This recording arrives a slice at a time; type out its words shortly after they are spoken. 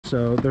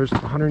So there's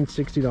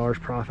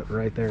 $160 profit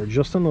right there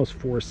just on those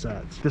 4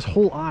 sets. This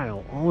whole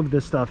aisle, all of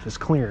this stuff is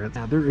clearance.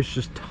 Now, there is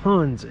just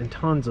tons and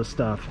tons of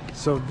stuff.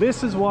 So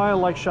this is why I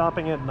like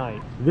shopping at night.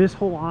 This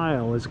whole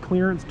aisle is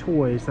clearance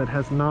toys that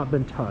has not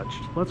been touched.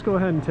 Let's go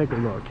ahead and take a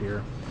look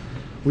here.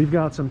 We've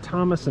got some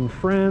Thomas and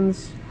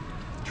Friends,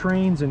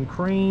 Trains and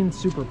Cranes,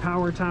 Super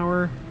Power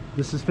Tower.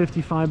 This is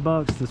 55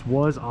 bucks. This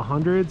was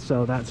 100,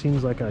 so that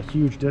seems like a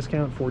huge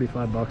discount,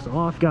 45 bucks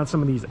off. Got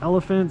some of these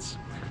elephants.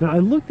 Now, I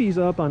looked these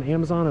up on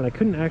Amazon and I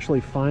couldn't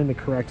actually find the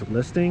correct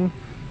listing.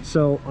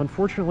 So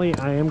unfortunately,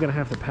 I am gonna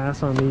have to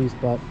pass on these,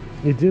 but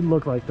it did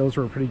look like those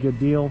were a pretty good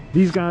deal.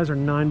 These guys are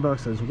 9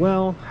 bucks as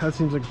well. That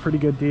seems like a pretty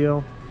good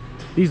deal.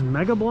 These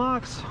Mega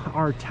Blocks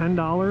are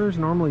 $10,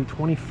 normally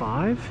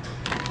 25.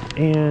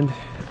 And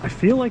I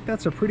feel like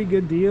that's a pretty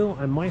good deal.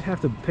 I might have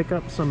to pick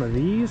up some of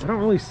these. I don't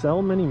really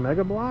sell many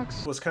Mega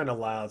Blocks. It was kind of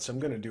loud, so I'm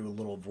going to do a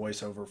little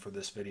voiceover for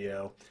this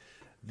video.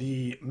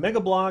 The Mega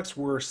Blocks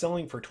were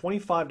selling for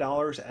 $25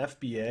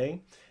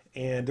 FBA,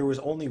 and there was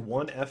only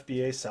one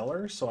FBA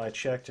seller, so I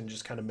checked and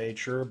just kind of made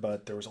sure,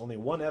 but there was only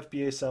one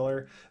FBA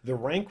seller. The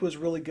rank was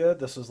really good.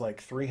 This was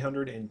like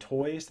 300 in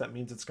toys. That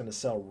means it's going to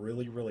sell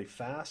really, really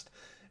fast.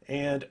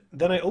 And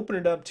then I open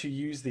it up to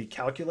use the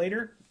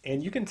calculator,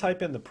 and you can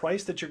type in the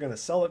price that you're going to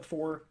sell it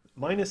for,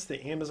 minus the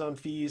Amazon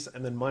fees,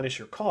 and then minus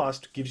your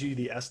cost, gives you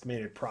the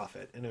estimated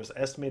profit. And it was an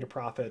estimated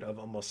profit of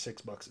almost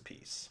 6 bucks a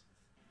piece.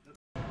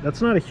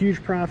 That's not a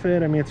huge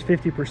profit. I mean, it's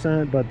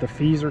 50%, but the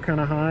fees are kind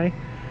of high.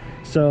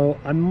 So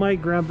I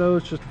might grab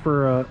those just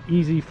for a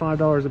easy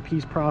 $5 a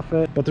piece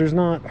profit, but there's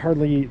like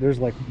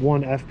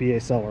one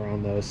FBA seller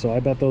on those. So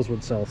I bet those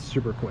would sell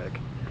super quick.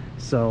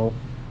 So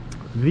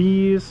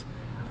these,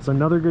 it's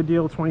another good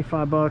deal,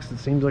 25 bucks. It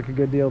seems like a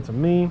good deal to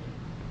me.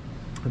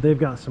 They've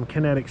got some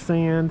kinetic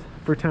sand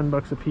for 10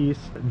 bucks a piece.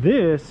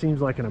 This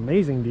seems like an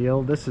amazing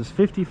deal. This is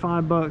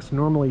 55 bucks,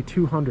 normally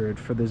 200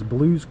 for this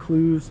Blue's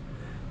Clues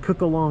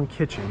cook along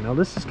kitchen. Now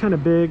this is kind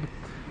of big.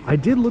 I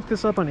did look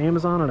this up on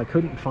Amazon and I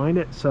couldn't find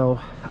it, so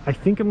I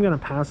think I'm gonna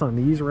pass on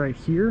these right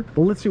here.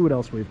 But let's see what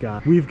else we've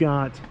got. We've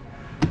got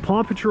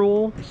Paw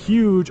Patrol,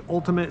 huge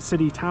Ultimate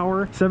City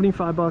Tower,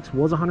 75 bucks,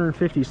 was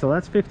 150, so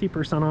that's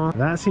 50% off.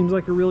 That seems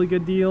like a really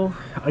good deal.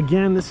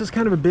 Again, this is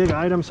kind of a big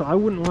item, so I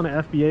wouldn't want to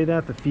FBA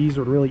that. The fees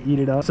would really eat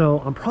it up. So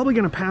I'm probably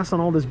going to pass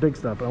on all this big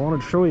stuff, but I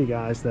wanted to show you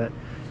guys that,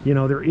 you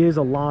know, there is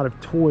a lot of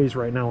toys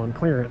right now on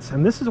clearance.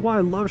 And this is why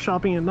I love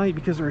shopping at night,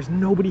 because there's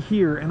nobody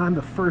here and I'm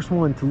the first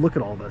one to look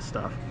at all this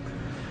stuff.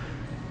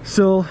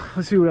 So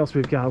let's see what else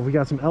we've got. We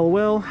got some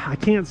LOL. I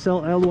can't sell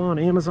LOL on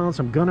Amazon,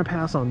 so I'm gonna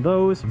pass on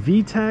those.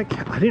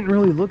 VTech, I didn't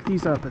really look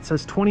these up. It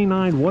says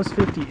 29, was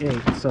 58.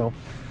 So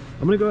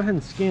I'm gonna go ahead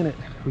and scan it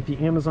with the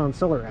Amazon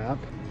seller app.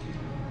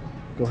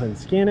 Go ahead and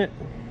scan it.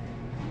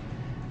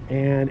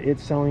 And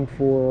it's selling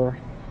for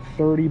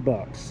 30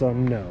 bucks. So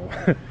no,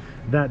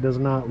 that does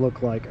not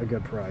look like a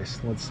good price.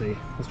 Let's see,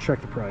 let's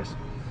check the price.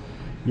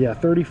 Yeah,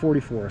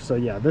 30.44. So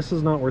yeah, this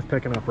is not worth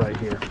picking up right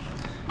here.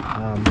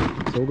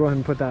 So we'll go ahead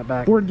and put that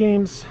back. Board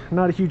games,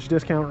 not a huge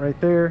discount right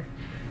there.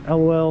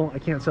 LOL, I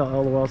can't sell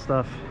LOL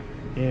stuff.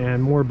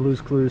 And more Blue's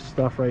Clues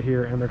stuff right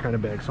here, and they're kind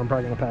of big, so I'm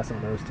probably gonna pass on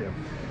those too.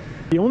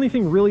 The only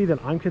thing really that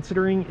I'm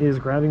considering is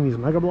grabbing these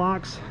Mega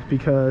Blocks,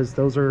 because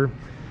those are,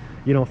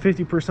 you know,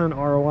 50%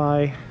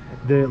 ROI.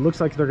 It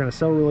looks like they're gonna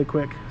sell really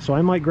quick, so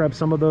I might grab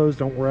some of those.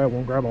 Don't worry, I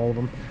won't grab all of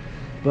them.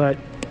 But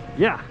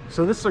yeah,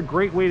 so this is a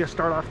great way to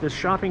start off this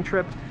shopping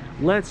trip.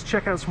 Let's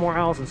check out some more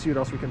aisles and see what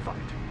else we can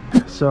find.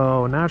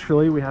 So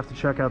naturally we have to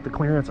check out the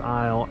clearance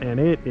aisle, and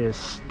it is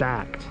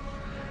stacked.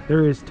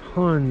 There is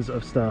tons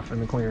of stuff in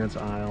the clearance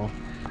aisle.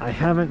 I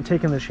haven't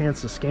taken the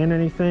chance to scan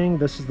anything.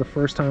 This is the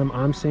first time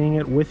I'm seeing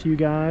it with you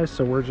guys,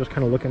 so we're just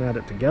kind of looking at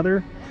it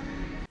together.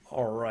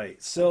 All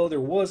right, so there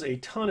was a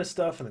ton of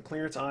stuff in the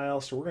clearance aisle,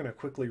 so we're going to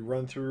quickly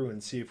run through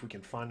and see if we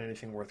can find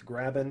anything worth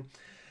grabbing.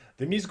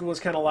 The music was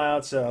kind of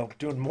loud, so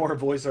doing more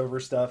voiceover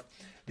stuff.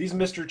 These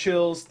Mr.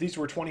 Chills, these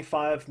were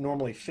 25,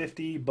 normally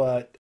 50,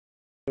 but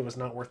it was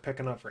not worth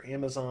picking up for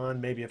Amazon.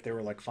 Maybe if they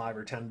were like 5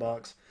 or 10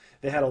 bucks.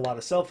 They had a lot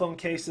of cell phone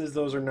cases.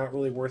 Those are not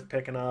really worth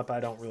picking up. I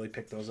don't really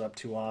pick those up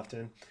too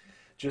often.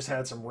 Just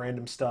had some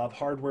random stuff,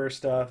 hardware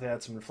stuff. They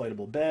had some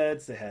inflatable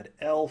beds. They had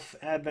Elf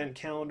advent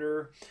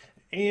calendar,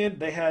 and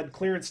they had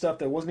clearance stuff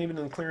that wasn't even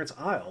in the clearance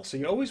aisle. So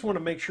you always want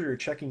to make sure you're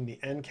checking the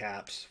end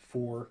caps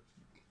for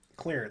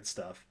clearance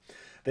stuff.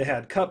 They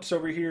had cups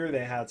over here.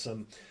 They had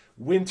some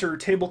winter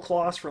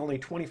tablecloths for only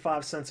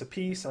 25 cents a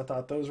piece. I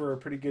thought those were a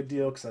pretty good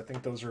deal, because I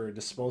think those are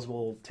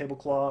disposable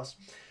tablecloths.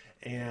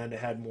 And it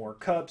had more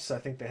cups. I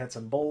think they had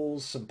some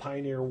bowls, some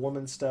Pioneer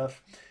Woman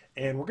stuff.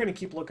 And we're going to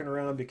keep looking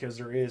around because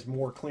there is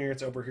more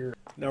clearance over here.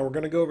 Now we're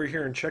going to go over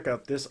here and check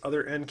out this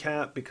other end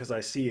cap, because I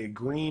see a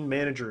green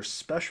manager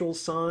special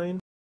sign.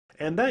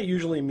 And that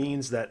usually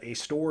means that a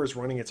store is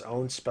running its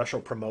own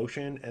special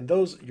promotion. And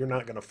those you're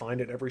not going to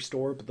find at every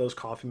store, but those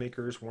coffee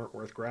makers weren't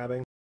worth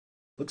grabbing.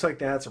 Looks like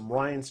they had some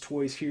Ryan's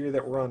toys here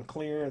that were on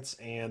clearance,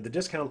 and the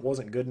discount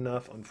wasn't good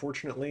enough,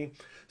 unfortunately.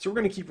 So we're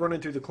going to keep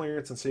running through the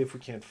clearance and see if we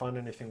can't find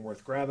anything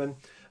worth grabbing.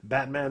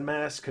 Batman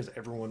mask, because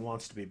everyone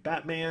wants to be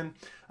Batman.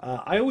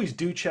 I always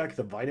do check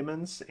the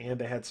vitamins, and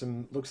they had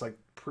some, looks like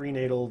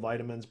prenatal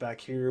vitamins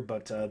back here,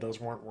 but those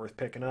weren't worth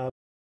picking up.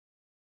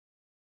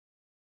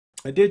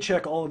 I did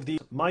check all of these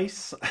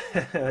mice.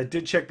 I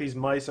did check these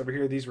mice over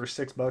here. These were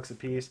 $6 a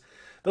piece.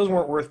 Those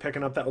weren't worth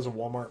picking up. That was a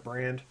Walmart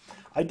brand.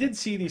 I did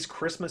see these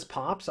Christmas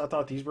pops. I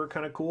thought these were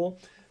kind of cool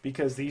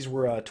because these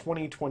were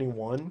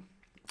 2021.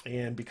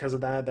 And because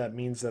of that, that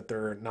means that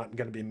they're not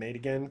going to be made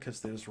again because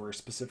those were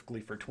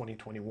specifically for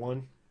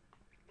 2021.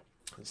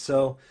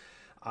 So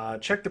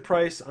check the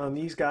price on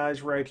these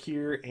guys right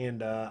here.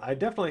 And I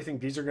definitely think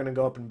these are going to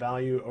go up in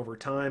value over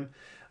time.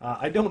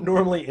 I don't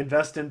normally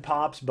invest in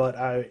pops, but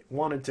I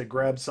wanted to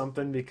grab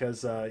something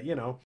because, you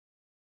know,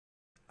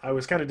 I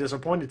was kind of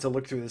disappointed to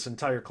look through this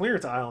entire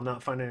clearance aisle and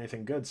not find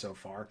anything good so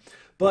far.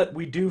 But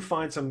we do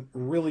find some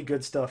really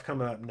good stuff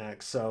coming up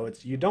next. So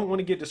you don't want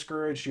to get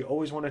discouraged. You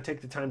always want to take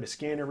the time to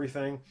scan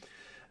everything.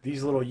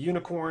 These little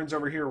unicorns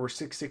over here were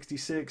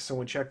 $6.66, so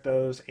we checked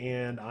those.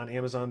 And on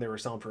Amazon, they were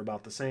selling for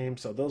about the same.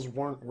 So those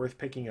weren't worth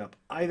picking up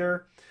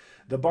either.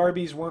 The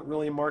Barbies weren't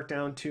really marked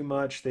down too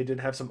much. They did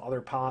have some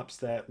other pops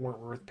that weren't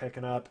worth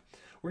picking up.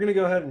 We're going to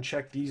go ahead and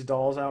check these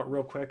dolls out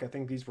real quick. I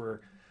think these were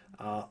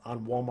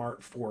on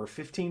Walmart for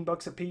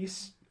 $15 a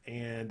piece,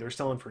 and they're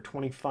selling for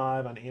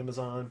 $25 on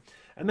Amazon.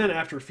 And then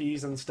after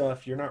fees and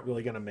stuff, you're not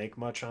really going to make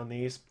much on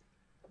these.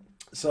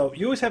 So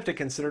you always have to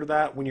consider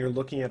that when you're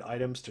looking at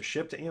items to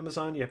ship to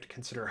Amazon. You have to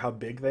consider how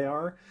big they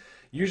are.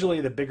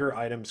 Usually the bigger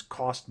items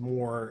cost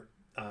more.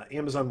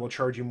 Amazon will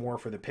charge you more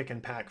for the pick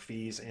and pack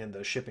fees and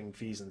the shipping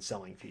fees and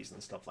selling fees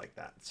and stuff like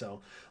that.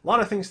 So a lot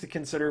of things to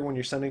consider when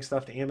you're sending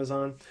stuff to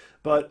Amazon.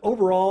 But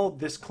overall,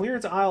 this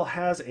clearance aisle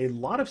has a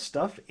lot of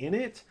stuff in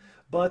it,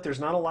 but there's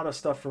not a lot of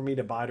stuff for me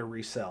to buy to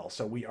resell.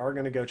 So we are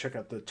going to go check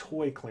out the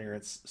toy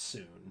clearance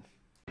soon.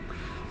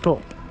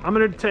 Cool. I'm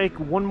going to take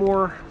one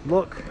more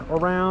look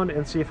around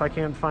and see if I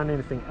can find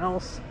anything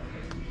else.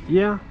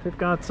 Yeah, they've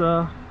got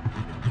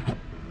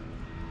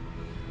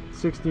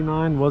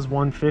 69 was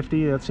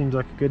 150. That seems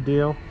like a good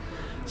deal.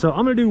 So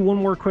I'm gonna do one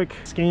more quick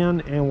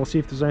scan and we'll see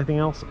if there's anything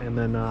else, and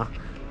then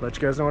let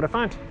you guys know what I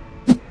find.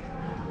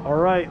 All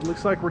right,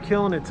 looks like we're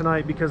killing it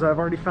tonight because I've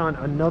already found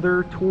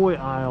another toy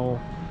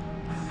aisle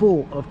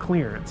full of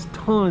clearance.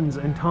 Tons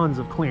and tons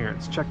of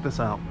clearance. Check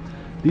this out.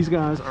 These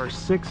guys are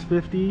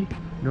 $6.50,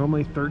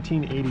 normally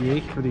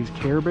 $13.88 for these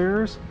Care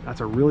Bears.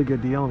 That's a really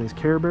good deal on these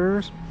Care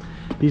Bears.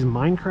 These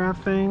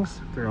Minecraft things,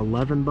 they're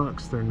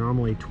 $11. They're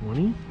normally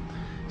 $20.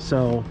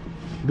 So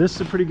this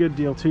is a pretty good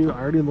deal too. I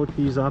already looked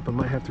these up. I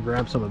might have to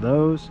grab some of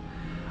those.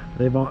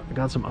 They've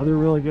got some other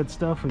really good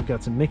stuff. We've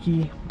got some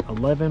Mickey,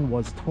 11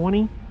 was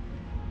 20.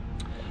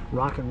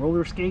 Rock and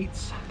roller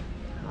skates,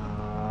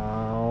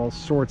 all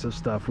sorts of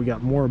stuff. We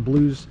got more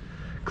Blues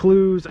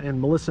Clues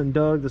and Melissa and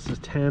Doug. This is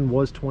 10,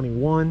 was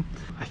 21.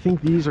 I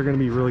think these are going to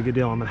be a really good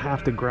deal. I'm gonna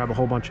have to grab a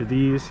whole bunch of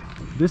these.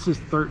 This is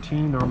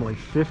 13, normally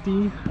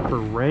 50 for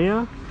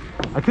Rhea.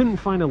 I couldn't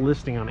find a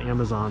listing on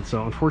Amazon,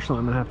 so unfortunately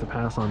I'm gonna have to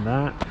pass on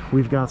that.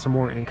 We've got some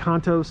more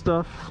Encanto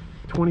stuff.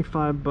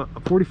 45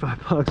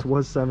 bucks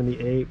was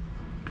 78.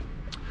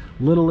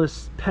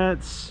 Littlest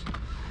Pets,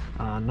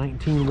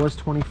 19 was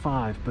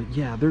 25. But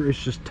yeah, there is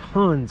just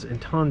tons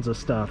and tons of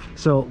stuff.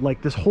 So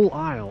like this whole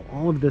aisle,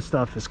 all of this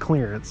stuff is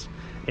clearance,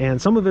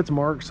 and some of it's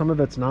marked, some of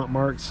it's not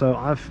marked. So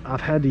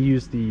I've had to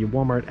use the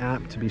Walmart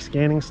app to be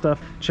scanning stuff.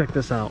 Check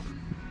this out.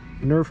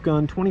 Nerf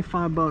gun,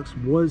 25 bucks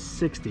was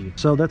 60.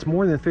 So that's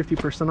more than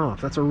 50%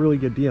 off. That's a really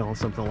good deal on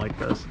something like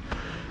this.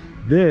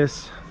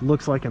 This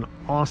looks like an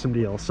awesome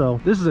deal. So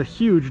this is a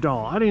huge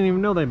doll. I didn't even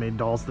know they made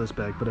dolls this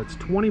big, but it's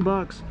 20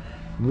 bucks,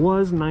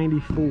 was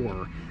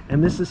 94.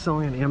 And this is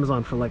selling on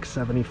Amazon for like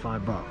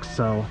 75 bucks.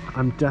 So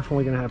I'm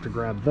definitely gonna have to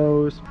grab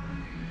those.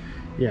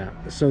 Yeah,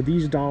 so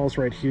these dolls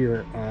right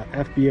here,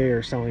 FBA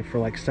are selling for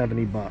like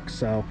 70 bucks.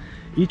 So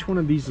each one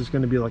of these is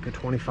going to be like a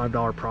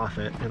 $25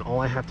 profit, and all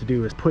I have to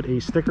do is put a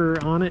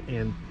sticker on it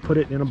and put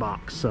it in a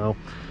box. So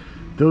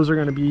those are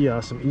going to be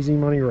some easy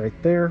money right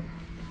there.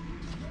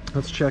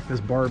 Let's check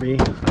this Barbie.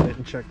 I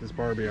didn't check this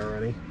Barbie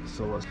already,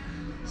 so let's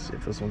see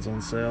if this one's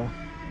on sale.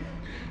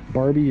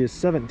 Barbie is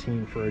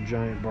 17 for a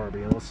giant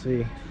Barbie. Let's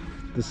see if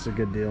this is a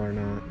good deal or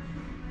not.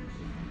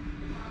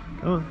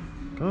 Come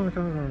on, come on,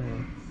 come on, come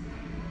on.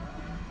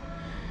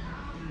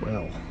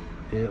 Well,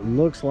 it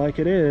looks like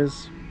it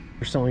is.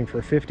 They're selling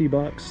for 50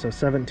 bucks, so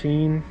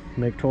 17,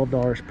 make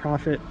 $12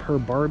 profit per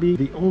Barbie.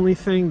 The only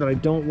thing that I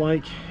don't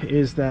like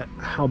is that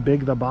how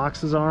big the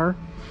boxes are.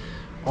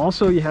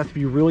 Also, you have to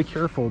be really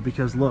careful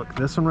because look,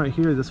 this one right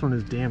here, this one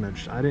is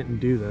damaged. I didn't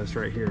do this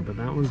right here, but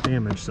that one's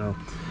damaged. So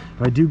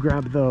if I do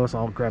grab those,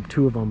 I'll grab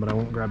 2 of them, but I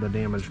won't grab the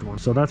damaged one.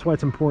 So that's why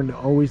it's important to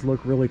always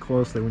look really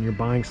closely when you're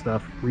buying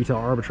stuff, retail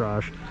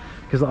arbitrage,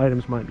 because the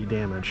items might be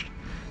damaged.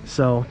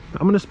 So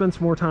I'm going to spend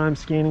some more time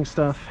scanning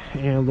stuff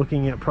and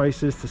looking at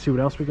prices to see what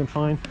else we can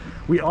find.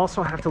 We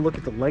also have to look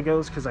at the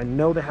Legos because I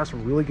know they have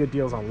some really good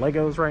deals on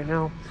Legos right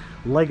now.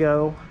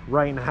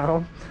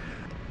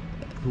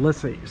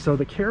 Let's see. So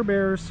the Care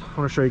Bears, I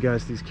want to show you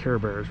guys these Care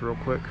Bears real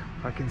quick.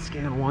 I can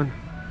scan one.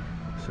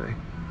 Let's see.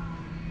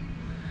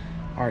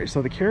 All right,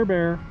 so the Care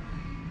Bear,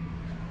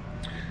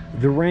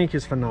 the rank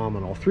is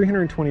phenomenal.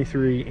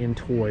 323 in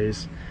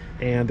toys,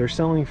 and they're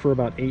selling for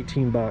about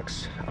 18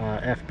 bucks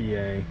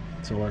FBA.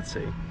 So let's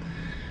see.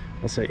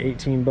 Let's say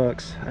 18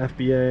 bucks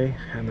FBA,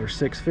 and they're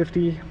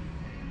 650.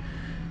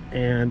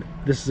 And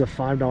this is a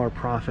 $5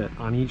 profit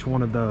on each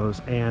one of those,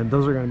 and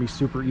those are going to be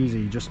super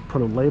easy. Just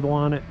put a label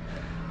on it,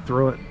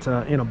 throw it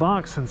in a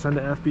box and send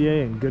to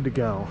FBA, and good to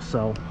go.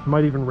 So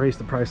might even raise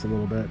the price a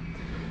little bit,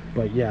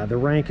 but yeah, the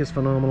rank is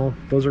phenomenal.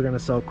 Those are going to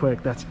sell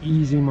quick. That's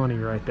easy money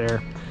right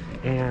there.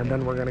 And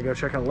then we're going to go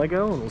check out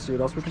Lego, and we'll see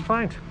what else we can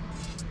find.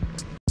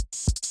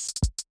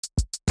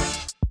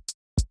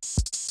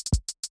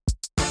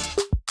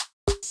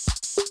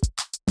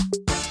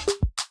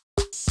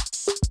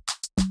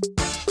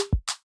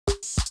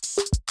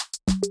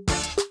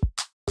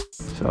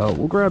 So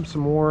we'll grab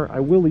some more. I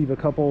will leave a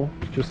couple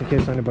just in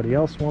case anybody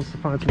else wants to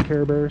find some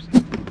Care Bears.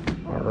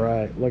 All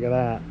right, look at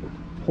that.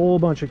 Whole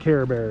bunch of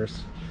Care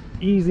Bears.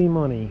 Easy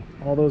money.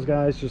 All those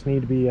guys just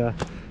need to be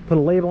put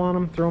a label on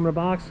them, throw them in a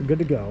box, good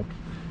to go.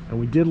 And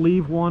we did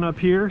leave one up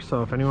here,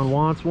 so if anyone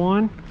wants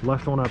one,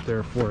 left one up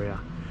there for you.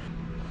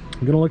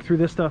 I'm gonna look through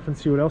this stuff and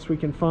see what else we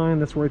can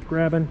find that's worth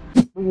grabbing.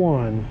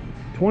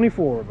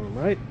 24 of them,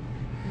 right?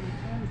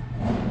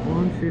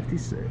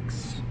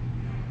 156.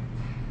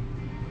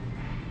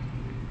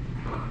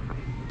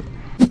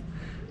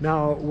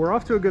 Now we're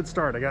off to a good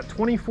start. I got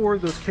 24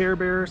 of those Care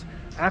Bears.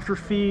 After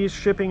fees,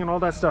 shipping, and all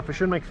that stuff, I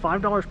should make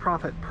 $5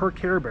 profit per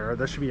Care Bear.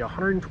 That should be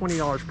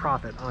 $120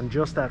 profit on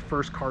just that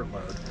first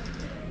cartload.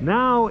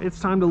 Now it's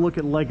time to look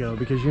at Lego,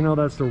 because you know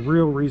that's the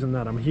real reason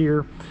that I'm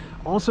here.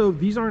 Also,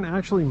 these aren't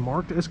actually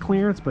marked as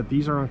clearance, but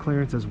these are on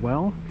clearance as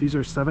well. These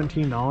are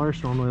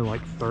 $17, normally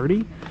like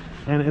 $30.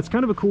 And it's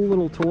kind of a cool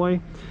little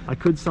toy. I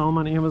could sell them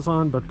on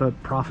Amazon, but the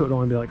profit would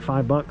only be like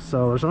 $5,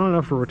 so there's not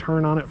enough of a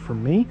return on it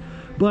from me.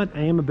 But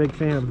I am a big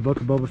fan of the Book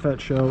of Boba Fett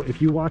show.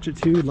 If you watch it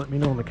too, let me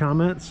know in the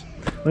comments.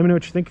 Let me know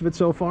what you think of it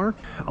so far.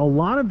 A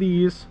lot of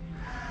these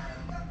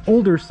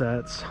older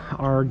sets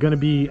are going to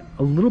be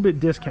a little bit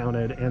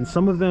discounted, and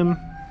some of them,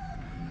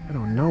 I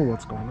don't know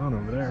what's going on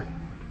over there.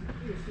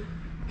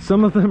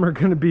 Some of them are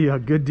going to be a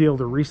good deal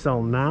to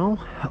resell now.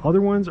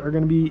 Other ones are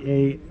going to be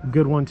a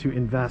good one to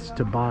invest,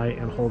 to buy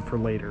and hold for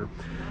later.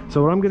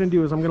 So what I'm going to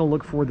do is I'm going to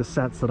look for the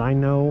sets that I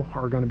know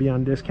are going to be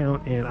on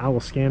discount, and I will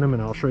scan them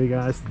and I'll show you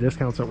guys the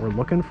discounts that we're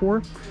looking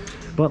for.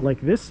 But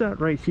like this set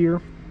right here,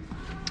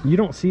 you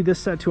don't see this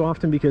set too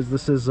often because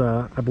this is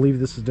I believe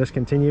this is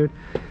discontinued.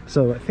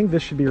 So I think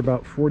this should be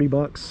about 40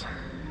 bucks.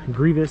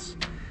 Grievous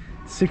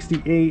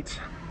 68.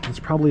 It's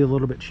probably a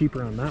little bit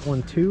cheaper on that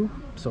one too.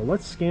 So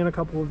let's scan a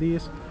couple of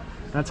these.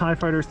 That TIE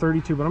Fighter is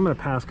 32, but I'm going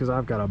to pass because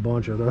I've got a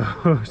bunch of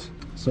those.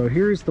 So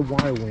here's the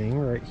Y-Wing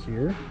right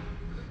here.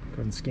 Go ahead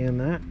and scan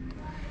that.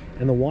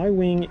 And the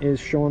Y-Wing is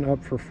showing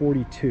up for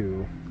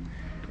 42.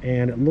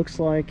 And it looks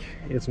like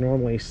it's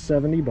normally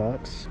 70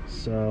 bucks.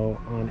 So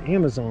on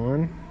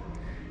Amazon,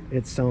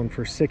 it's selling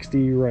for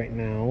 60 right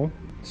now.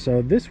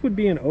 So this would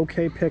be an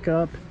okay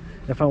pickup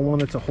if I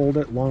wanted to hold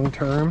it long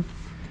term.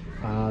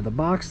 The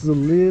box is a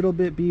little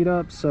bit beat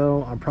up,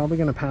 so I'm probably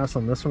going to pass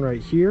on this one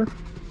right here.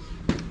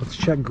 Let's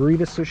check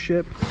Grievous's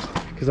ship,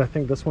 because I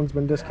think this one's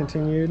been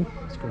discontinued.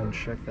 Let's go ahead and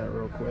check that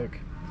real quick.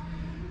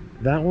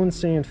 That one's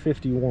saying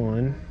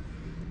 51,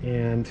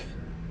 and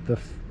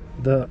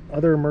the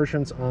other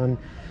merchants on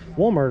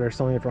Walmart are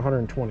selling it for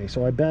 120,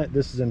 so I bet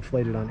this is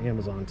inflated on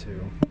Amazon too.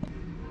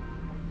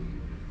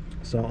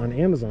 So on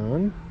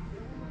Amazon,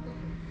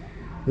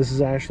 this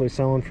is actually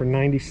selling for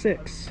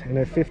 96, and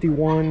at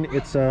 51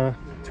 it's a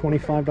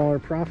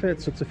 $25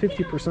 profit, so it's a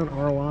 50%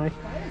 ROI,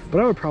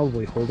 but I would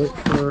probably hold it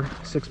for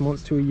 6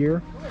 months to a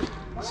year.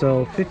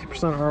 So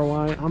 50%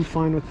 ROI, I'm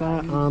fine with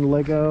that on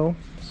Lego,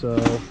 so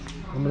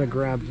I'm gonna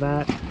grab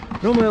that.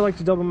 Normally I like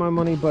to double my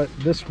money, but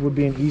this would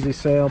be an easy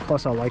sale.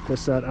 Plus I like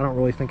this set. I don't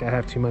really think I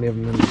have too many of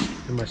them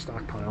in my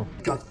stockpile.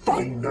 A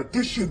fine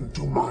addition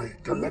to my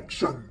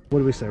collection. What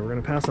do we say? We're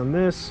gonna pass on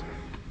this.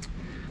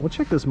 We'll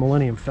check this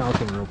Millennium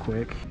Falcon real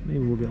quick. Maybe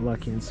we'll get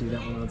lucky and see that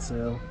one on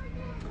sale.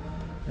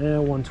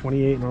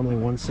 128, normally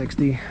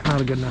 160.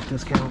 Not a good enough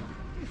discount.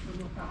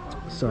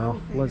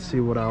 So let's see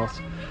what else.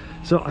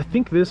 So I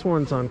think this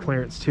one's on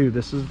clearance too.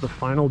 This is the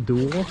Final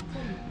Duel,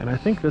 and I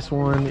think this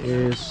one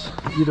is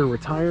either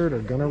retired or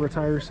gonna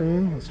retire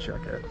soon. Let's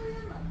check it.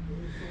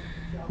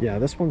 Yeah,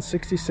 this one's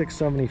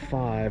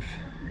 $66.75,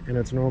 and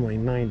it's normally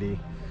 $90.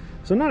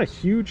 So not a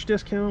huge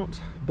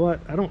discount,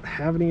 but I don't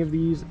have any of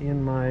these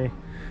in my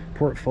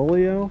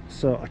portfolio,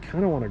 so I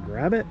kind of want to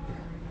grab it.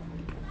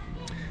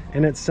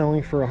 And it's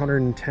selling for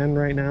 110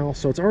 right now,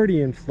 so it's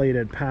already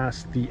inflated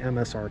past the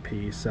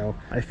MSRP, so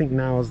I think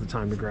now is the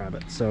time to grab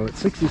it. So it's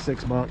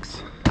 66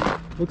 bucks.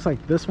 Looks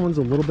like this one's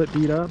a little bit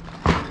beat up,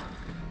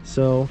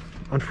 so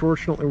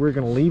Unfortunately, we're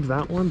going to leave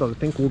that one, but I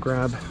think we'll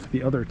grab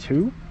the other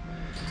two.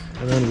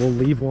 And then we'll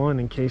leave one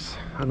in case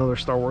another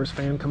Star Wars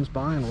fan comes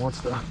by and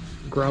wants to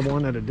grab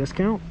one at a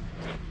discount.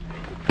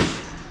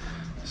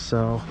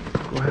 So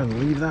go ahead and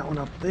leave that one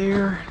up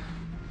there.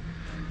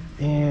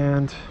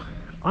 And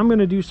I'm going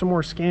to do some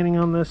more scanning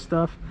on this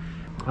stuff.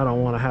 I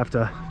don't want to have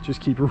to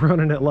just keep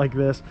running it like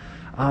this.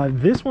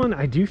 This one,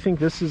 I do think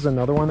this is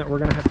another one that we're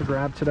going to have to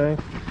grab today.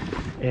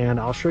 And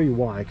I'll show you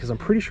why, because I'm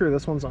pretty sure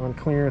this one's on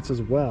clearance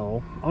as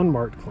well,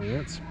 unmarked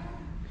clearance.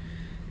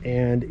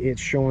 And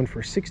it's showing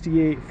for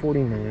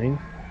 $68.49,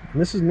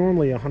 and this is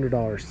normally a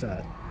 $100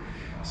 set.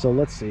 So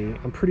let's see,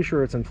 I'm pretty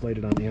sure it's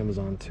inflated on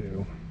Amazon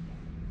too.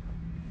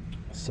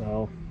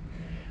 So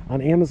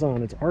on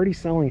Amazon it's already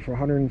selling for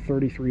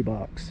 133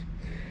 bucks.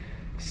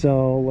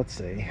 So let's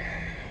see,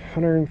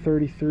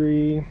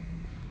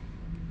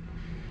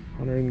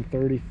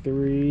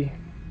 133,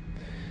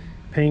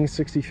 paying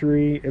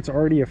 63. It's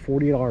already a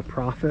 $40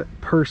 profit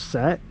per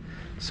set.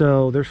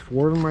 So there's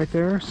 4 of them right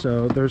there.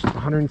 So there's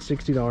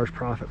 $160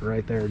 profit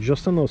right there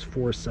just on those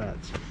 4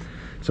 sets.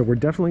 So we're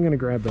definitely going to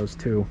grab those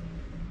 2.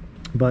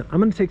 But I'm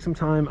going to take some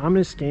time. I'm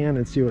going to scan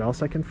and see what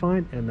else I can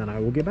find, and then I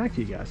will get back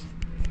to you guys.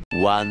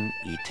 One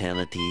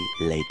eternity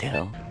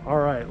later. All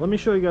right, let me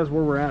show you guys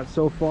where we're at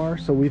so far.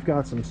 So we've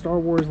got some Star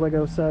Wars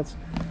Lego sets.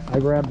 I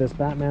grabbed this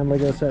Batman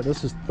Lego set.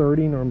 This is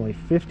 30, normally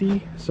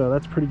 50. So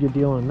that's a pretty good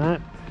deal on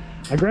that.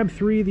 I grabbed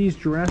 3 of these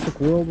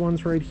Jurassic World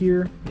ones right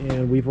here,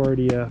 and we've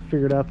already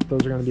figured out that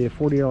those are going to be a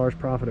 $40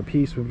 profit a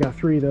piece. We've got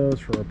 3 of those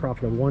for a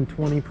profit of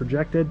 $120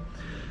 projected,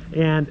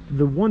 and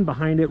the one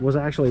behind it was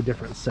actually a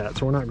different set,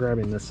 so we're not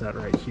grabbing this set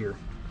right here.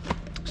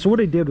 So what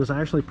I did was I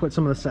actually put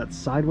some of the sets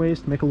sideways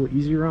to make it a little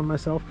easier on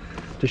myself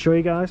to show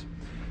you guys.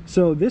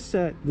 So this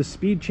set, the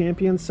Speed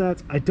Champion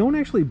sets, I don't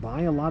actually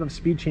buy a lot of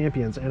Speed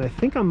Champions, and I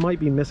think I might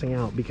be missing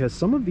out because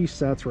some of these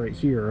sets right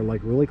here are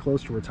like really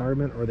close to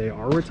retirement, or they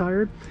are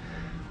retired.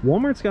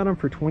 Walmart's got them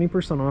for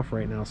 20% off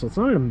right now, so it's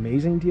not an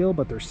amazing deal,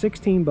 but they're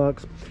 16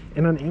 bucks.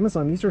 And on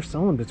Amazon, these are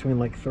selling between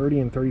like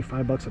 30 and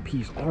 35 bucks a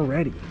piece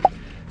already.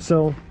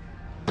 So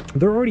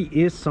there already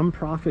is some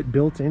profit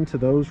built into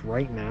those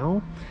right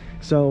now.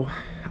 So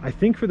I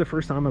think for the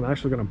first time, I'm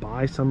actually going to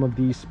buy some of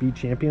these Speed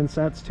Champion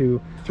sets to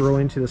throw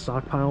into the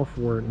stockpile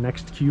for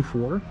next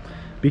Q4.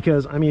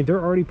 Because, I mean, they're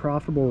already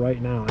profitable right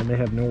now, and they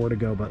have nowhere to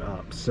go but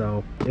up.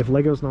 So if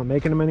Lego's not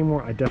making them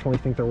anymore, I definitely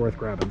think they're worth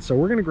grabbing. So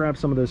we're going to grab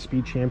some of those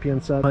Speed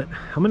Champion sets. But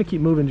I'm going to keep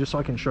moving just so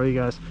I can show you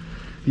guys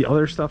the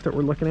other stuff that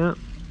we're looking at.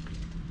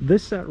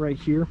 This set right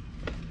here,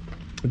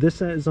 this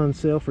set is on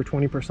sale for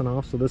 20%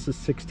 off. So this is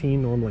 16,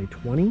 normally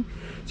 20.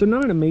 So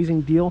not an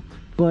amazing deal,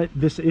 but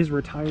this is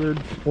retired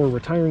or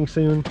retiring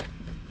soon.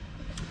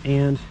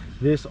 And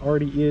this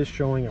already is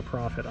showing a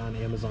profit on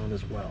Amazon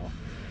as well.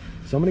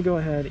 So I'm going to go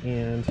ahead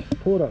and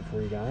pull it up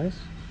for you guys.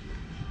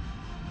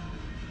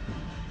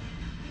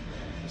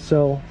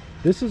 So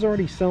this is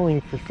already selling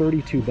for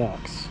 32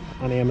 bucks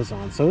on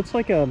Amazon. So it's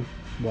like a,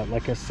 what,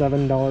 like a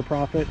 $7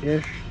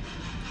 profit-ish?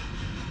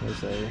 Let's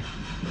say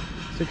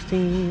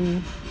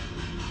 16,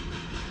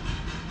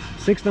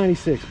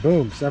 $6.96,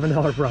 boom,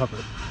 $7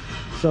 profit.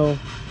 So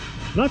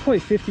not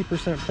quite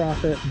 50%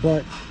 profit,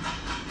 but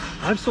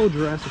I've sold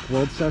Jurassic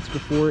World sets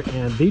before,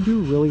 and they do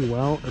really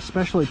well,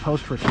 especially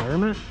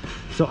post-retirement.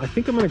 So I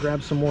think I'm going to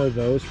grab some more of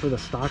those for the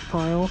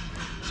stockpile.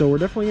 So we're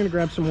definitely going to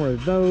grab some more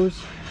of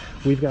those.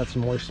 We've got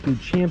some more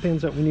Speed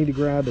Champions that we need to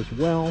grab as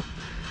well.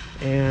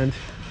 And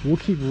we'll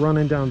keep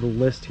running down the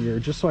list here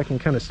just so I can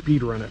kind of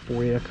speed run it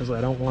for you, because I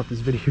don't want this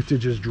video to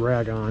just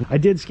drag on. I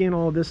did scan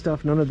all of this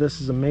stuff. None of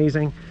this is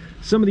amazing.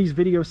 Some of these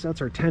video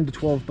sets are 10 to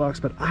 12 bucks,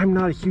 but I'm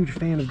not a huge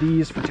fan of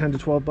these for 10 to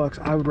 12 bucks.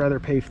 I would rather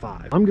pay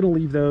 5. I'm going to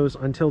leave those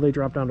until they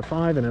drop down to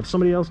 5, and if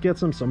somebody else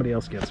gets them, somebody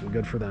else gets them.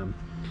 Good for them.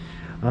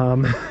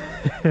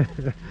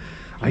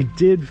 I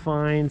did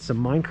find some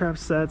Minecraft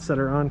sets that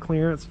are on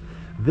clearance.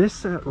 This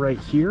set right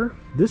here,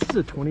 this is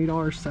a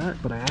 $20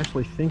 set, but I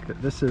actually think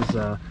that this is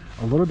a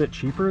little bit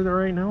cheaper there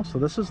right now. So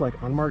this is like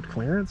unmarked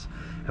clearance,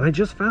 and I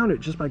just found it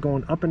just by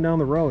going up and down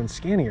the row and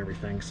scanning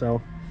everything.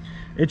 So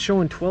it's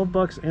showing 12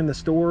 bucks in the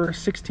store,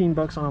 16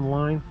 bucks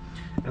online,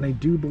 and I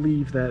do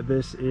believe that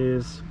this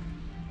is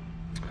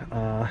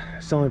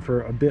selling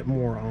for a bit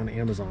more on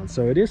Amazon.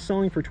 So it is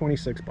selling for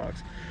 26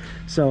 bucks.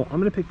 So I'm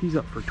gonna pick these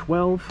up for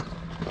 12,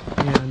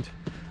 and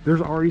there's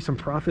already some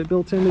profit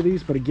built into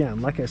these, but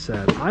again, like I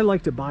said, I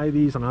like to buy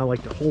these and I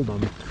like to hold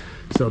them,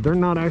 so they're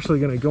not actually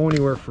going to go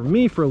anywhere for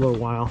me for a little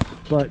while.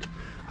 But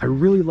I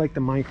really like the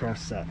Minecraft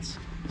sets,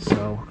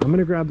 so I'm going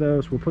to grab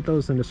those. We'll put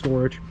those into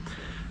storage.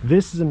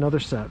 This is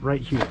another set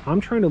right here. I'm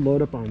trying to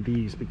load up on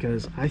these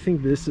because I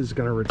think this is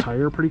going to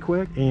retire pretty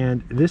quick,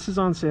 and this is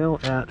on sale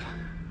at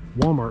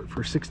Walmart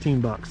for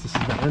 16 bucks. This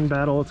is the end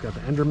battle. It's got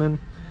the Enderman,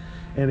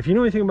 and if you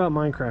know anything about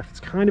Minecraft,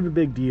 it's kind of a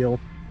big deal.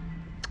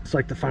 It's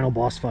like the final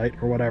boss fight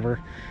or whatever.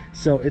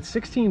 So it's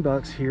 16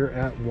 bucks here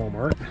at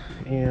Walmart,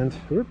 and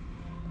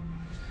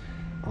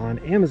on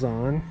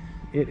Amazon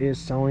it is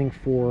selling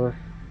for,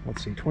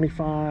 let's see,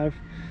 25.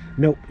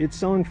 Nope, it's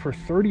selling for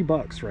 30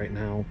 bucks right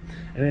now,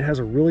 and it has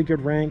a really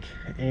good rank,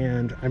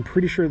 and I'm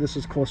pretty sure this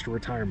is close to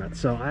retirement.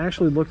 So I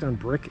actually looked on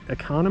Brick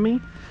Economy,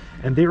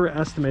 and they were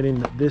estimating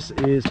that this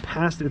is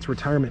past its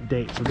retirement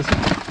date. So this is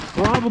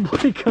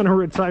probably gonna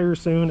retire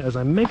soon as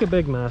I make a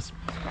big mess.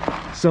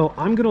 So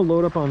I'm gonna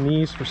load up on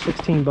these for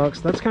 16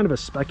 bucks. That's kind of a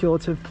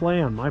speculative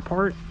play on my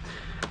part,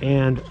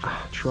 and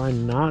try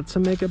not to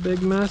make a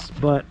big mess,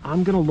 but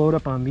I'm gonna load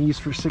up on these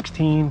for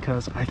 16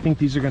 because I think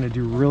these are gonna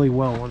do really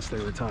well once they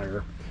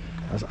retire.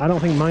 As I don't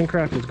think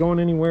Minecraft is going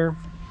anywhere,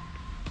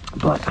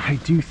 but I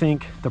do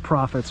think the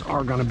profits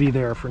are gonna be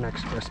there for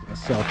next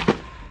Christmas. So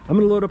I'm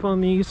gonna load up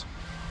on these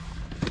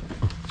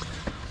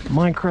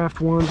Minecraft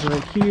ones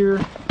right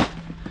here.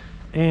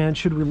 And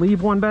should we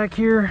leave one back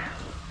here?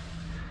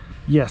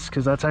 Yes,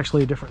 because that's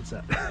actually a different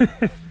set.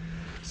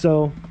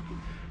 So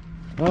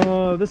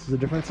this is a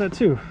different set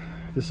too.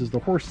 This is the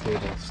horse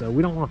stable, so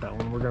we don't want that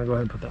one. We're gonna go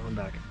ahead and put that one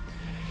back.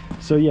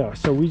 So yeah,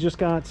 so we just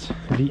got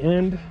the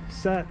end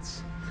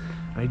sets.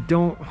 I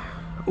don't,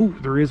 oh,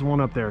 there is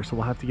one up there, so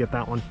we'll have to get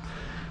that one.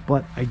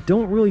 But I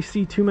don't really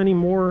see too many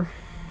more.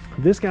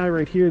 This guy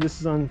right here, this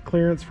is on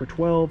clearance for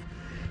 12.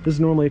 This is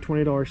normally a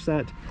 $20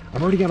 set.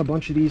 I've already got a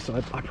bunch of these, so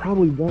I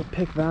probably won't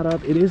pick that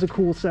up. It is a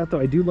cool set though.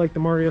 I do like the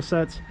Mario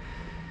sets.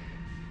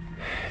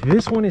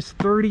 This one is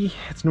 30.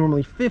 It's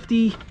normally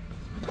 50.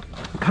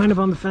 Kind of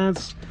on the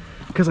fence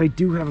because I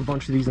do have a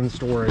bunch of these in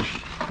storage,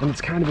 and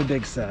it's kind of a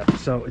big set.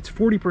 So it's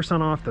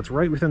 40% off. That's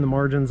right within the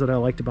margins that I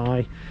like to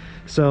buy.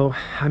 So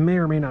I may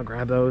or may not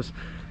grab those.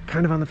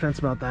 Kind of on the fence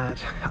about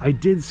that. I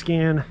did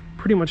scan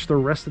pretty much the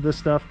rest of this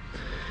stuff,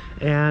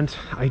 and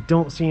I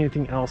don't see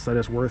anything else that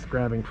is worth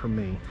grabbing from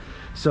me.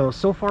 So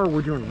far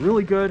we're doing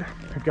really good.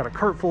 I've got a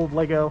cart full of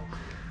Lego.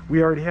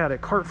 We already had a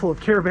cart full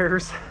of Care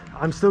Bears.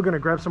 I'm still gonna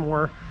grab some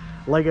more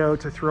Lego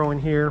to throw in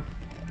here.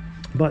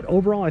 But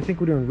overall, I think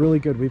we're doing really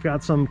good. We've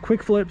got some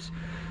quick flips.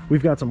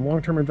 We've got some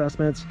long-term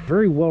investments.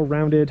 Very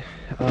well-rounded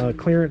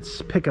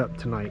clearance pickup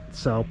tonight.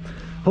 So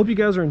hope you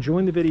guys are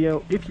enjoying the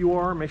video. If you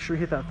are, make sure you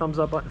hit that thumbs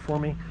up button for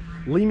me.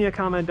 Leave me a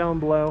comment down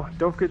below.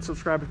 Don't forget to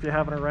subscribe if you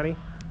haven't already.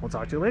 We'll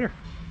talk to you later.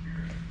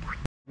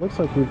 Looks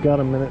like we've got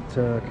a minute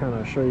to kind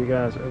of show you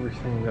guys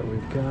everything that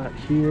we've got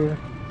here.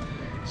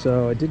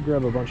 So I did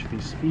grab a bunch of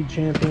these Speed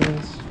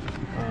Champions.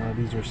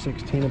 These are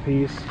 16 a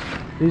piece.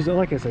 These are,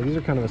 like I said, these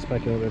are kind of a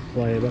speculative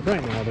play, but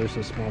right now there's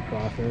a small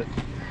profit.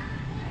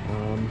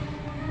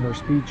 More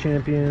Speed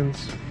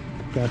Champions.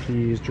 Got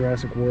these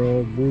Jurassic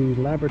World Blue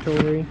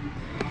Laboratory.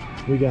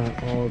 We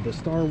got all of the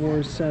Star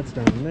Wars sets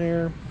down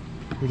there.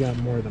 We got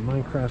more of the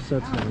Minecraft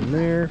sets down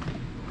there.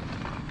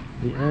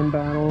 The end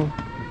battle,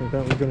 I think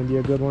that was going to be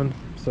a good one.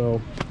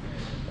 So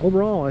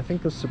overall, I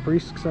think this is a pretty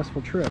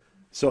successful trip.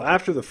 So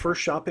after the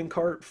first shopping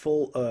cart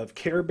full of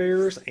Care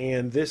Bears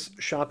and this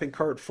shopping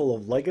cart full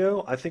of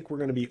Lego, I think we're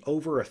going to be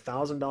over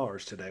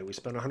 $1,000 today. We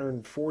spent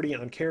 $140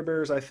 on Care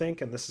Bears, I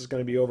think, and this is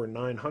going to be over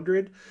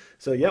 $900.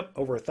 So yep,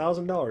 over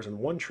 $1,000 in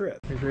one trip.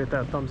 Make sure you hit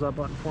that thumbs up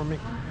button for me.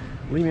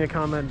 Leave me a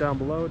comment down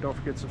below. Don't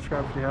forget to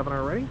subscribe if you haven't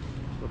already.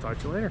 We'll talk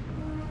to you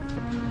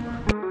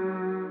later.